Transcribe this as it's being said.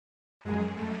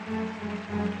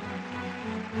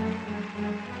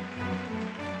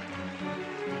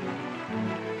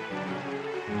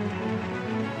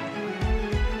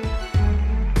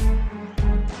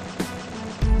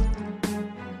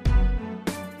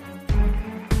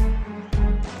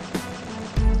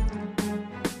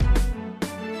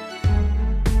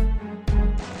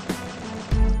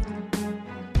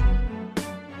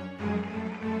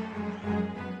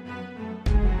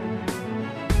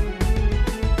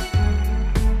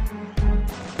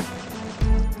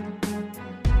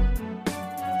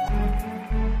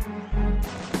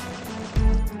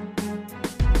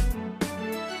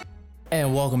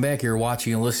And welcome back. You're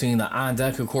watching and listening to On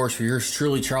Deck, of course, for yours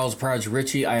truly, Charles Prodigy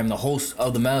Ritchie. I am the host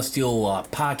of the Metal Steel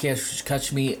podcast, which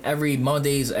catch me every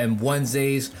Mondays and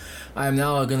Wednesdays. I am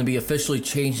now going to be officially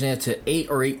changing it to 8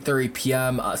 or 8:30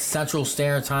 p.m. Central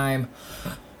Standard Time,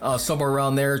 somewhere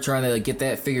around there, trying to get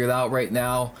that figured out right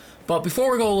now. But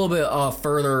before we go a little bit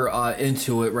further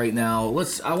into it right now,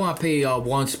 I want to pay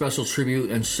one special tribute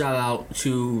and shout out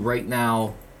to right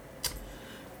now.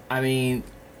 I mean,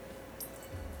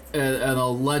 and a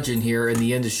legend here in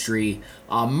the industry,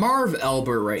 Marv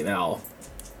Albert right now.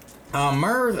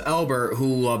 Marv Albert,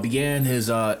 who began his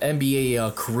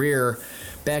NBA career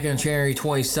back on January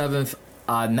 27th,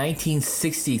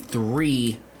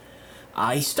 1963.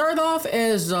 He started off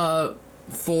as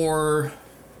for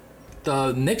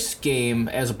the Knicks game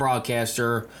as a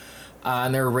broadcaster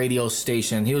on their radio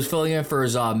station. He was filling in for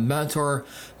his mentor,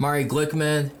 Maury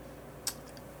Glickman.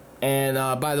 And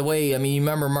by the way, I mean, you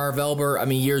remember Marv Albert? I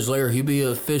mean, years later, he'd be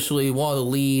officially one of the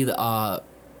lead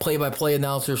play-by-play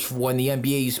announcers for when the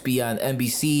NBA used to be on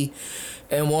NBC,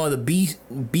 and one of the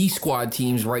B squad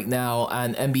teams right now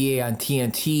on NBA on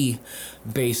TNT,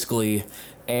 basically.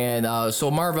 And so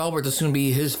Marv Albert, this is going to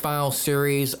be his final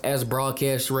series as a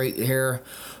broadcaster right here.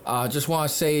 Just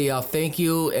want to say thank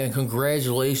you and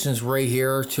congratulations right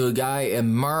here to a guy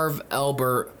in Marv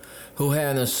Albert who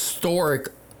had an historic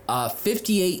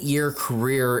 58-year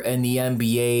career in the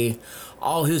NBA.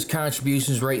 All his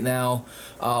contributions right now.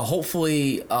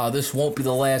 Hopefully, this won't be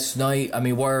the last night. I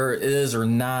mean, whether it is or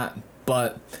not.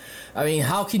 But, I mean,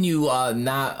 how can you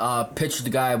not picture the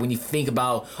guy when you think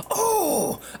about,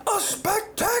 oh, a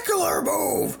spectacular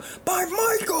move by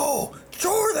Michael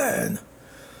Jordan?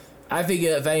 I think,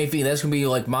 if anything, that's going to be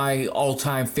like my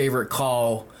all-time favorite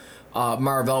call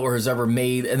Marv Albert has ever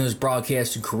made in his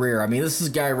broadcasting career. I mean, this is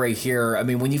a guy right here. I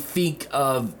mean, when you think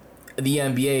of the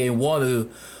NBA and one of the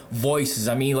voices,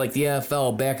 I mean, like the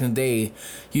NFL back in the day,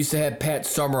 used to have Pat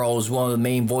Summerall as one of the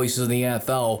main voices of the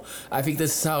NFL. I think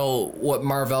this is what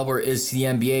Marv Albert is to the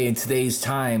NBA in today's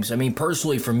times. I mean,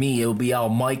 personally for me, it would be Al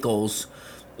Michaels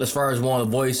as far as one of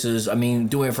the voices. I mean,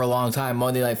 doing it for a long time,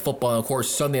 Monday Night Football, and of course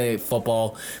Sunday Night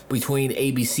Football between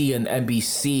ABC and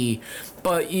NBC.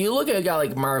 But you look at a guy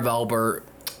like Marv Albert,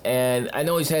 and I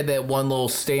know he's had that one little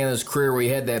stay in his career where he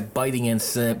had that biting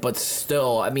incident, but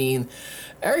still, I mean,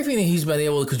 everything that he's been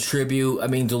able to contribute, I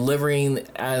mean, delivering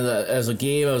as a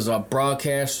game, as a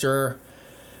broadcaster,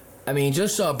 I mean,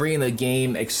 just bringing the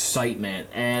game excitement.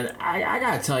 And I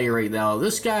got to tell you right now,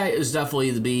 this guy is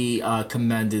definitely to be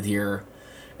commended here.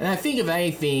 And I think, if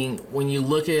anything, when you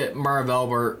look at Marv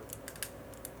Albert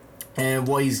and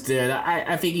what he's did,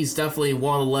 I think he's definitely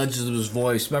one of the legends of his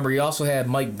voice. Remember, he also had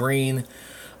Mike Breen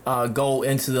go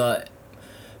into the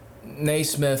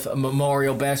Naismith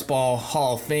Memorial Basketball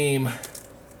Hall of Fame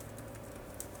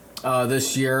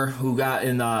this year, who got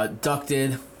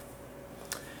inducted.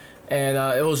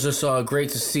 And it was just great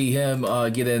to see him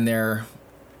get in there.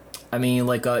 I mean,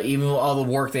 like, even all the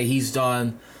work that he's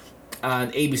done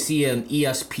on ABC and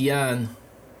ESPN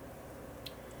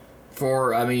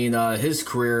for, I mean, his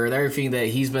career and everything that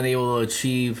he's been able to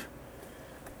achieve.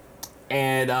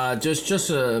 And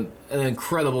just an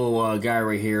incredible guy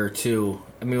right here, too.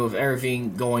 I mean, with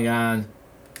everything going on.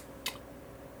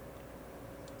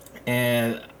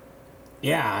 And,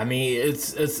 yeah, I mean,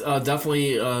 it's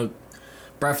definitely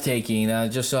breathtaking.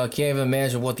 Just can't even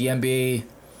imagine what the NBA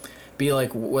be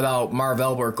like without Marv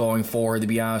Albert going forward, to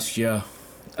be honest with you.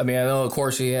 I mean, I know, of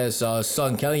course, he has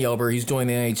son Kenny Albert. He's doing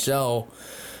the NHL.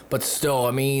 But still,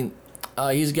 I mean,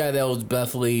 he's a guy that will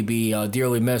definitely be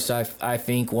dearly missed, I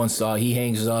think, once he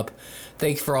hangs up.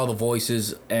 Thanks for all the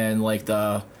voices and, like,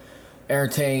 the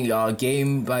entertaining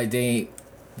game-by-day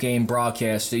game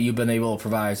broadcast that you've been able to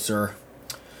provide, sir.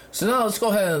 So now let's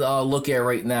go ahead and look at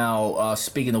right now,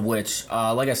 speaking of which,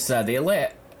 like I said, the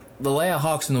Atlanta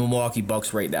Hawks and the Milwaukee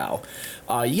Bucks right now.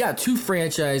 You got two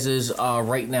franchises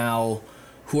right now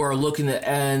who are looking to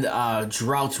end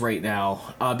droughts right now.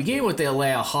 Beginning with the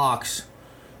Atlanta Hawks,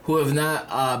 who have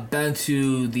not been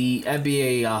to the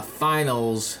NBA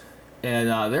Finals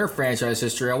and their franchise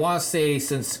history. I want to say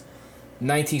since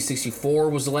 1964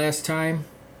 was the last time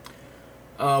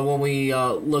when we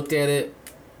looked at it.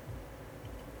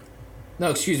 No,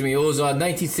 excuse me, it was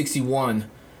 1961.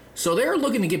 So they're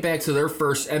looking to get back to their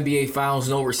first NBA Finals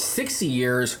in over 60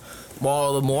 years,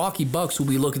 while the Milwaukee Bucks will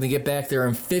be looking to get back there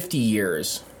in 50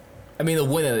 years. I mean, they'll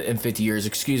win it in 50 years,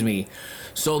 excuse me.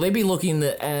 So they'd be looking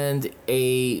to end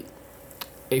a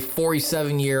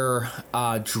 47-year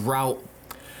drought,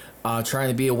 trying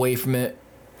to be away from it.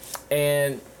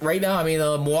 And right now, I mean,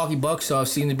 the Milwaukee Bucks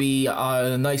seem to be in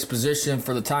a nice position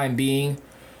for the time being.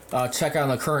 Check on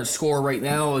the current score right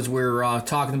now as we're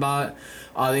talking about it.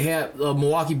 The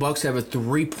Milwaukee Bucks have a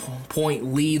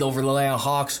 3-point lead over the Atlanta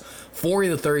Hawks,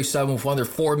 40-37 with under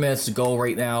 4 minutes to go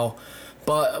right now.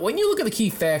 But when you look at the key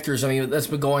factors, I mean, that's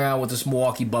been going on with this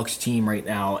Milwaukee Bucks team right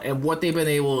now and what they've been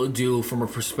able to do from a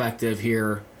perspective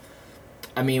here.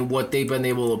 I mean, what they've been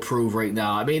able to prove right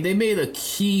now. I mean, they made a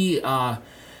key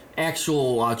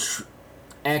actual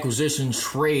acquisition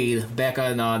trade back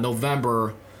on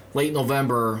late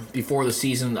November, before the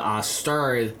season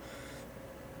started.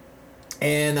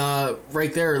 And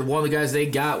right there, one of the guys they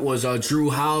got was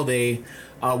Drew Holiday,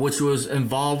 which was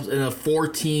involved in a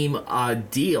 4-team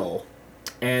deal.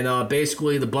 And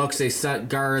basically, the Bucks, they sent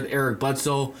guard Eric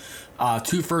Bledsoe,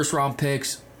 2 first-round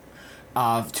picks,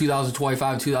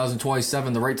 2025 and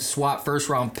 2027, the right to swap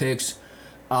first-round picks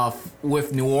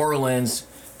with New Orleans.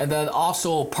 And then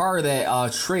also part of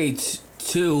that trade,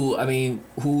 too, I mean,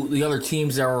 who the other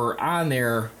teams that were on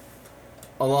there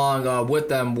along with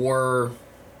them were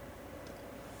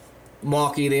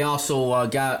Milwaukee. They also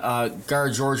got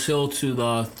guard George Hill to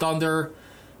the Thunder,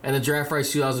 and the draft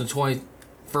rights 2020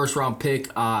 first round pick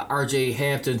RJ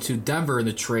Hampton to Denver in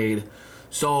the trade.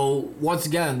 So once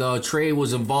again, the trade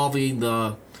was involving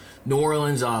the New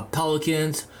Orleans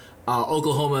Pelicans,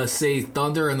 Oklahoma City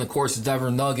Thunder, and of course the Denver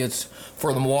Nuggets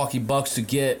for the Milwaukee Bucks to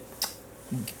get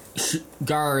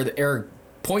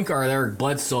point guard Eric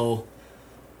Bledsoe.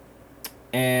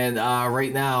 And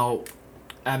right now,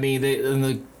 I mean,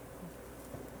 the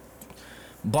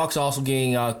Bucks also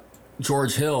getting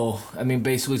George Hill, I mean,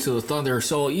 basically to the Thunder.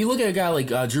 So you look at a guy like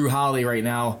Drew Holiday right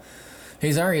now.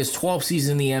 He's already his 12th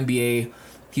season in the NBA.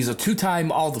 He's a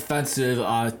 2-time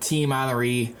All-Defensive team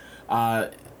honoree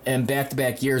in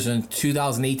back-to-back years in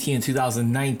 2018 and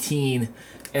 2019.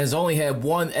 And has only had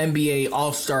one NBA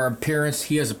All-Star appearance.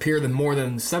 He has appeared in more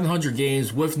than 700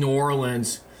 games with New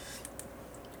Orleans.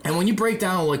 And when you break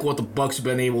down like what the Bucks have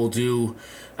been able to do,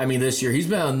 I mean, this year, he's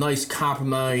been a nice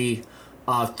complimentary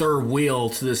third wheel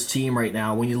to this team right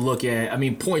now. When you look at, I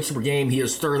mean, points per game, he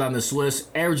is third on this list,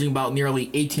 averaging about nearly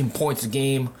 18 points a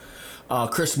game.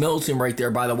 Chris Middleton right there,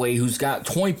 by the way, who's got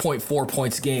 20.4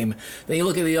 points a game. Then you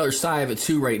look at the other side of it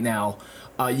too right now.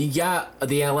 You got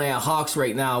the Atlanta Hawks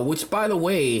right now, which, by the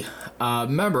way,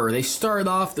 remember, they started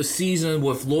off the season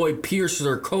with Lloyd Pierce,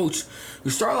 their coach, who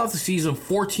started off the season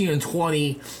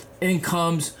 14-20. In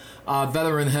comes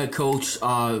veteran head coach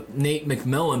Nate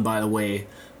McMillan, by the way.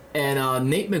 And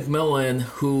Nate McMillan,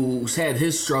 who's had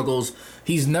his struggles,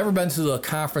 he's never been to the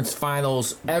conference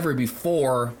finals ever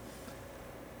before.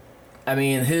 I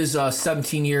mean, his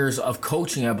 17 years of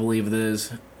coaching, I believe it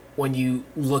is, when you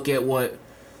look at what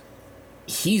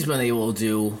he's been able to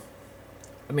do,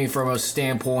 I mean, from a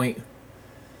standpoint,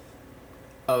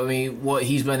 I mean, what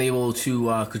he's been able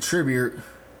to contribute.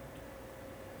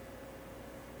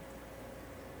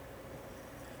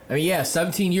 I mean, yeah,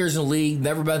 17 years in the league,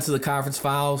 never been to the conference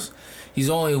finals. He's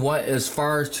only went as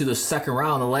far as to the second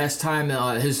round. The last time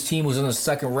his team was in the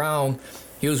second round,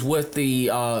 he was with the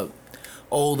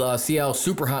old Seattle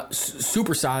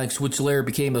Supersonics, which later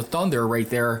became the Thunder right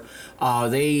there.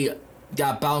 They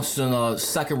got bounced in the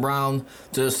second round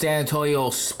to the San Antonio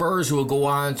Spurs, who will go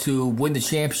on to win the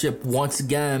championship once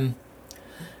again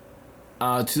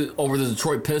over the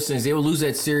Detroit Pistons. They would lose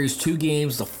that series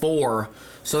 2-4.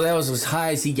 So that was as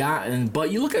high as he gotten.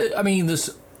 But you look at, I mean, this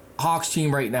Hawks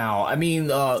team right now. I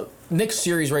mean, Knicks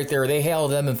series right there, they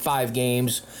held them in 5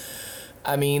 games.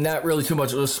 I mean, not really too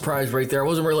much of a surprise right there. I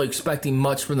wasn't really expecting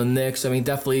much from the Knicks. I mean,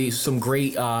 definitely some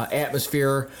great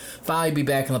atmosphere. Finally be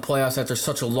back in the playoffs after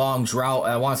such a long drought.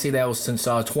 I want to say that was since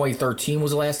 2013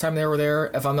 was the last time they were there,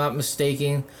 if I'm not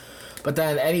mistaken. But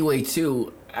then anyway,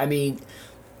 too, I mean,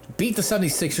 beat the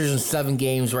 76ers in 7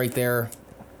 games right there.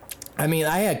 I mean,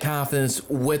 I had confidence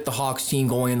with the Hawks team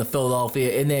going into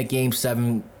Philadelphia in that Game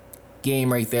 7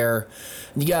 game right there.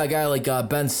 You got a guy like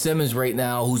Ben Simmons right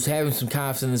now who's having some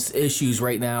confidence issues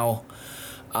right now.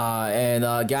 And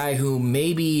a guy who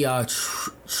may be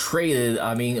traded,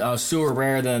 I mean, sooner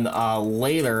rather than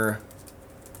later.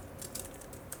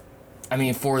 I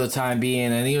mean, for the time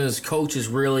being, and even his coach is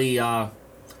really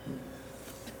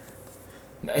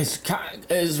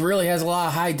really has a lot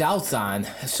of high doubts on.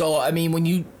 So I mean, when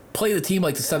you play the team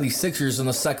like the 76ers in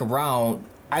the second round,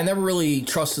 I never really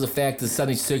trusted the fact that the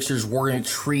 76ers were going to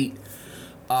treat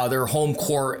their home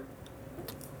court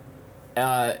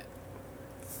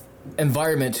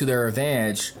environment to their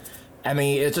advantage. I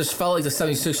mean, it just felt like the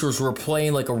 76ers were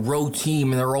playing like a road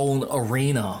team in their own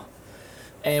arena.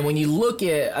 And when you look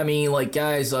at, I mean, like,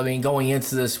 guys, I mean, going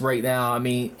into this right now, I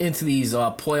mean, into these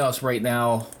playoffs right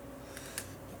now,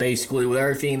 basically, with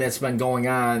everything that's been going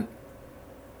on,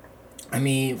 I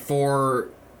mean, for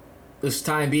this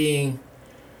time being,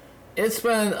 it's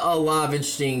been a lot of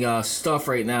interesting stuff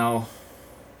right now.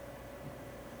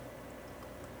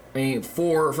 I mean,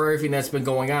 for everything that's been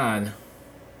going on.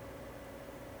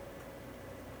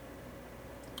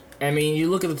 I mean, you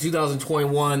look at the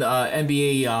 2021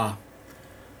 NBA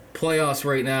playoffs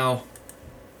right now,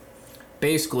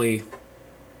 basically,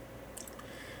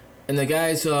 and the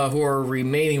guys who are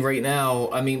remaining right now,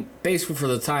 I mean, basically for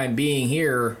the time being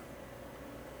here,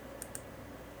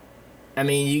 I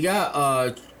mean, you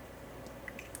got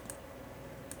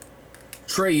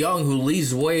Trae Young, who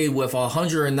leads the way with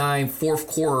 109 fourth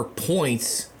quarter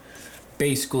points,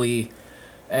 basically.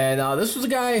 And this was a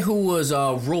guy who was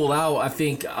ruled out, I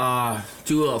think,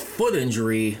 due to a foot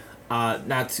injury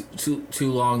not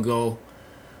too long ago,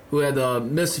 who had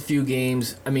missed a few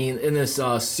games. I mean, in this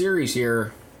series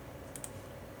here,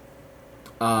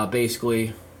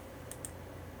 basically.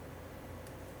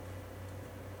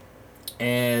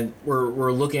 And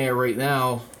we're looking at it right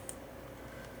now.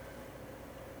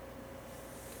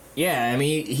 Yeah, I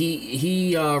mean,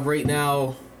 he right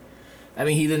now, I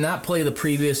mean, he did not play the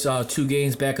previous two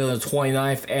games back on the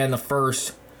 29th and the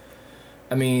 1st.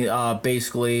 I mean,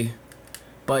 basically.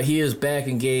 But he is back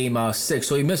in game 6.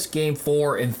 So he missed game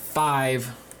 4 and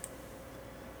 5.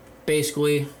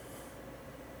 Basically.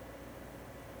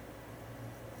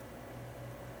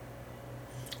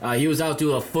 He was out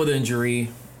due to a foot injury,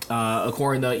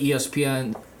 according to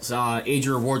ESPN's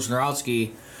Adrian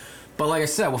Wojnarowski. But like I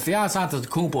said, with Giannis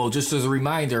Antetokounmpo, just as a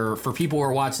reminder for people who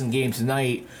are watching the game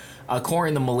tonight,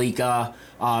 according to Malika,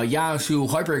 Giannis, who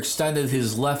hyperextended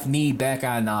his left knee back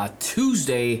on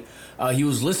Tuesday, he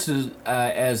was listed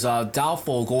as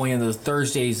doubtful going into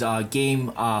Thursday's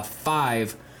game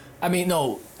 5. I mean,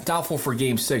 no, doubtful for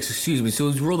game 6, excuse me. So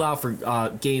he was ruled out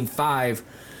for game 5.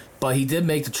 But he did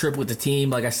make the trip with the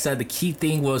team. Like I said, the key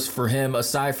thing was for him,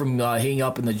 aside from hanging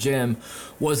up in the gym,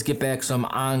 was get back some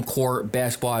on-court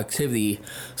basketball activity.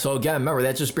 So again, remember,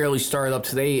 that just barely started up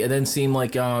today. It didn't seem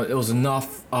like it was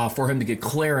enough for him to get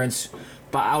clearance.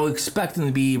 But I would expect him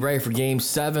to be ready for Game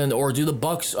 7, or do the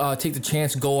Bucks take the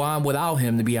chance to go on without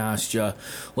him, to be honest with you?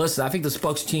 Listen, I think this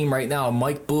Bucks team right now,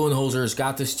 Mike Budenholzer has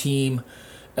got this team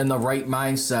in the right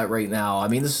mindset right now. I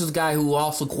mean, this is a guy who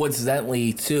also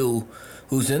coincidentally, too,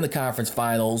 who's in the conference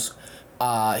finals.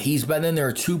 He's been in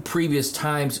there 2 previous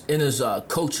times in his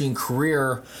coaching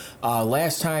career.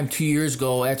 Last time 2 years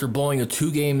ago, after blowing a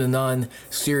 2-0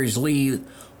 series lead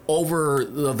over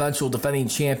the eventual defending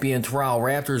champion Toronto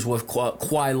Raptors with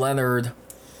Kawhi Leonard.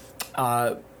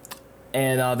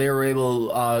 And they were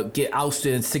able to get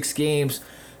ousted in 6 games.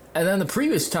 And then the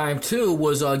previous time, too,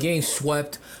 was getting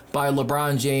swept by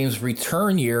LeBron James'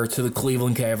 return year to the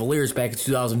Cleveland Cavaliers back in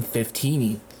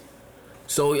 2015.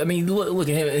 So, I mean, look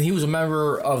at him. And he was a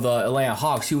member of the Atlanta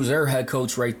Hawks. He was their head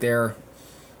coach right there.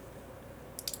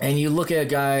 And you look at a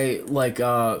guy like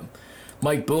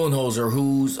Mike Budenholzer,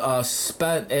 who's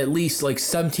spent at least like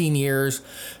 17 years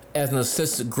as an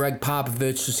assistant Greg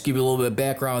Popovich. Just to give you a little bit of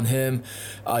background on him.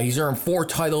 He's earned 4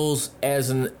 titles as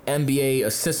an NBA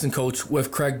assistant coach with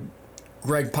Greg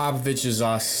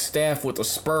Popovich's staff with the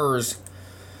Spurs.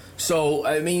 So,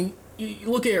 I mean, you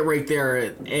look at it right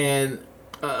there, and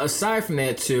aside from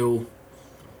that, too,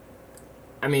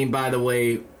 I mean, by the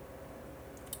way,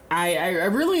 I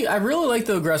really like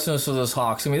the aggressiveness of those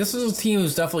Hawks. I mean, this is a team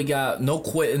who's definitely got no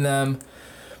quit in them.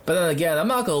 But then again, I'm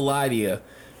not gonna lie to you.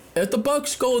 If the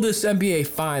Bucks go to this NBA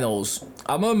Finals,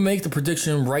 I'm gonna make the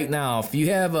prediction right now. If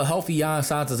you have a healthy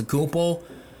Giannis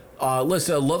Antetokounmpo,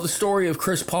 listen, I love the story of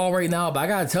Chris Paul right now, but I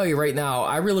gotta tell you right now,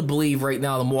 I really believe right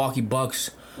now the Milwaukee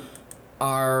Bucks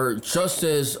are just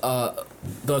as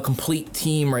the complete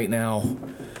team right now.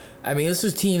 I mean, this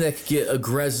is a team that could get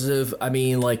aggressive. I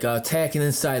mean, like attacking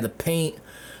inside the paint,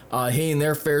 hitting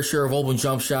their fair share of open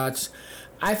jump shots.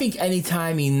 I think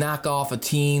anytime you knock off a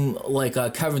team like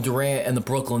Kevin Durant and the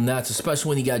Brooklyn Nets, especially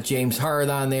when you got James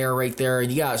Harden on there right there,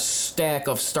 and you got a stack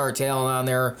of star talent on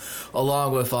there,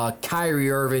 along with Kyrie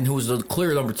Irving, who was the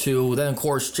clear number 2. Then, of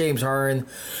course, James Harden.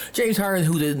 James Harden,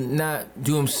 who did not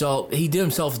do himself, he did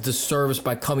himself a disservice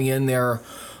by coming in there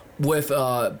with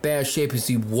bad shape as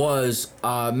he was.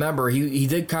 Remember, he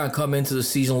did kind of come into the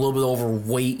season a little bit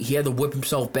overweight. He had to whip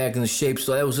himself back into shape,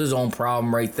 so that was his own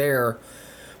problem right there.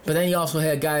 But then he also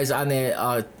had guys on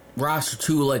that roster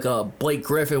too, like Blake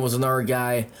Griffin was another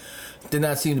guy. Did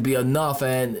not seem to be enough.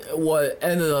 And what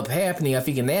ended up happening, I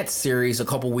think, in that series a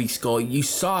couple weeks ago, you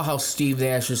saw how Steve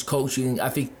Nash's coaching, I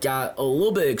think, got a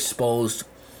little bit exposed.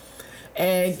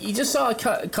 And you just saw it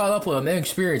caught up with him,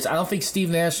 inexperience. I don't think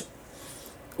Steve Nash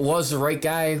was the right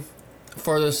guy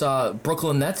for this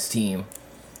Brooklyn Nets team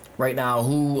right now,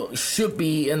 who should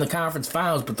be in the conference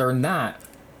finals, but they're not.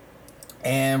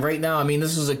 And right now, I mean,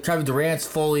 this is Kevin Durant's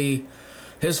fully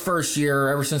his first year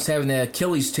ever since having the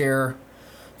Achilles tear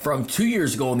from 2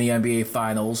 years ago in the NBA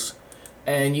Finals.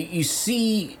 And you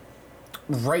see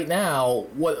right now,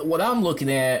 what I'm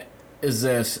looking at is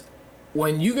this.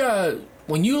 When you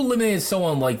eliminate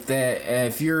someone like that,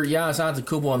 if you're Giannis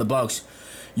Antetokounmpo on the Bucks,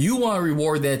 you want to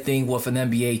reward that thing with an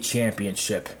NBA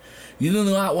championship. You do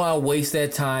not want to waste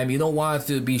that time. You don't want it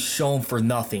to be shown for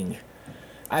nothing.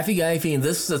 I think anything,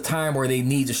 this is a time where they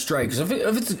need to strike. Because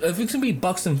if it's going to be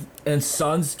Bucks and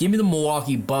Suns, give me the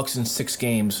Milwaukee Bucks in 6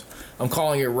 games. I'm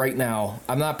calling it right now.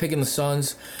 I'm not picking the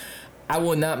Suns. I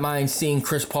would not mind seeing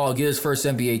Chris Paul get his first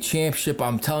NBA championship.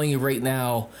 I'm telling you right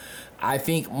now, I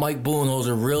think Mike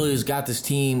Budenholzer really has got this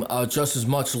team just as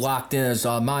much locked in as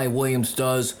Monty Williams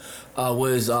does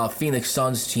with his Phoenix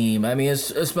Suns team. I mean,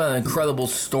 it's been an incredible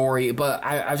story, but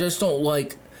I just don't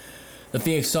like the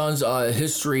Phoenix Suns'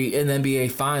 history in the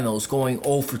NBA Finals, going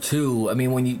 0 for 2. I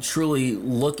mean, when you truly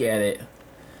look at it,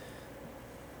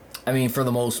 I mean, for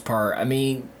the most part. I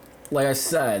mean, like I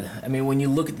said, I mean, when you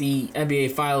look at the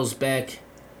NBA Finals back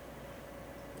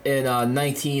in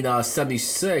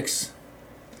 1976,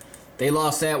 they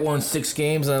lost that one 6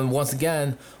 games, and once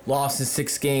again, lost in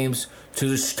 6 games to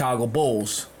the Chicago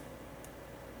Bulls.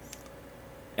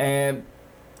 And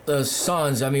the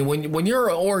Suns, I mean, when you're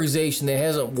an organization that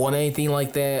hasn't won anything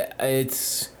like that,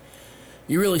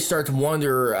 you really start to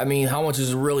wonder, I mean, how much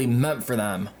is it really meant for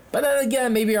them? But then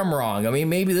again, maybe I'm wrong. I mean,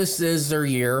 maybe this is their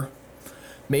year.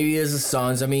 Maybe it is the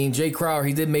Suns. I mean, Jay Crowder,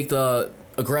 he did make the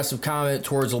aggressive comment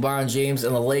towards LeBron James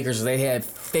and the Lakers. They had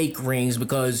fake rings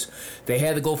because they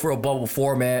had to go for a bubble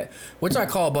format, which I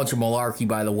call a bunch of malarkey,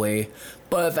 by the way.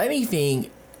 But if anything,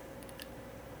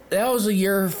 that was a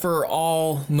year for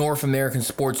all North American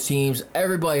sports teams.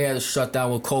 Everybody had to shut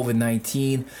down with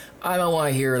COVID-19. I don't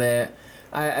want to hear that.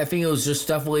 I think it was just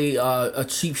definitely a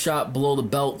cheap shot below the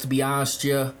belt, to be honest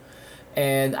with you.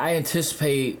 And I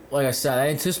anticipate, like I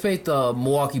said, the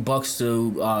Milwaukee Bucks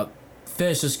to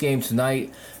finish this game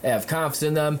tonight. I have confidence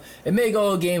in them. It may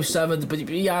go to Game 7, but to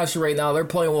be honest right now, they're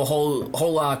playing with a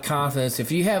whole lot of confidence.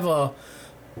 If you have a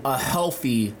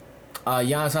healthy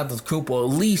Giannis Antetokounmpo,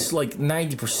 at least like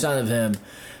 90% of him,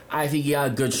 I think you got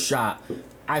a good shot.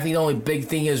 I think the only big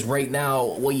thing is right now,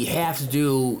 what you have to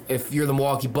do if you're the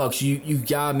Milwaukee Bucks, you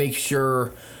got to make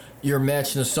sure you're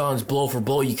matching the Suns blow for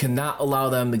blow. You cannot allow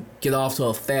them to get off to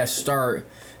a fast start.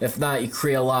 If not, you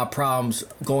create a lot of problems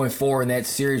going forward in that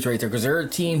series right there, because they're a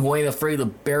team who ain't afraid to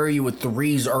bury you with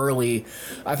threes early.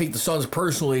 I think the Suns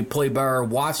personally play better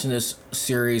watching this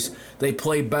series. They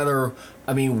play better,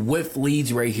 I mean, with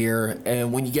leads right here.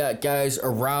 And when you got guys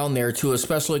around there, too,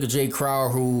 especially like a Jay Crowder,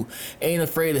 who ain't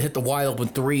afraid to hit the wide open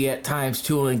 3 at times,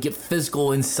 too, and get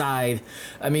physical inside.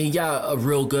 I mean, you got a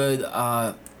real good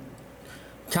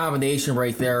combination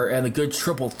right there and a good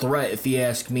triple threat, if you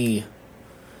ask me.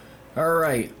 All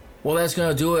right. Well, that's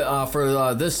going to do it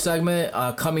for this segment.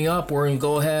 Coming up, we're going to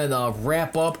go ahead and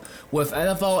wrap up with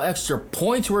NFL Extra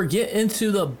Points. We're getting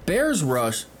into the Bear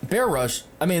Zone,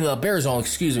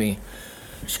 excuse me.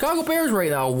 Chicago Bears right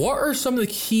now, what are some of the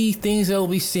key things that we'll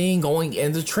be seeing going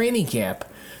into training camp?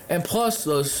 And plus,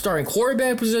 the starting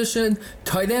quarterback position,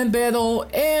 tight end battle,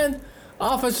 and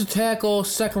offensive tackle,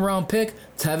 second-round pick,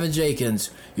 Tevin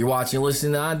Jenkins. You're watching and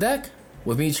listening to On Deck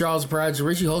with me, Charles Pride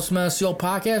Richie, host of the MSCO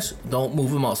Podcast. Don't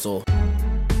move a muscle.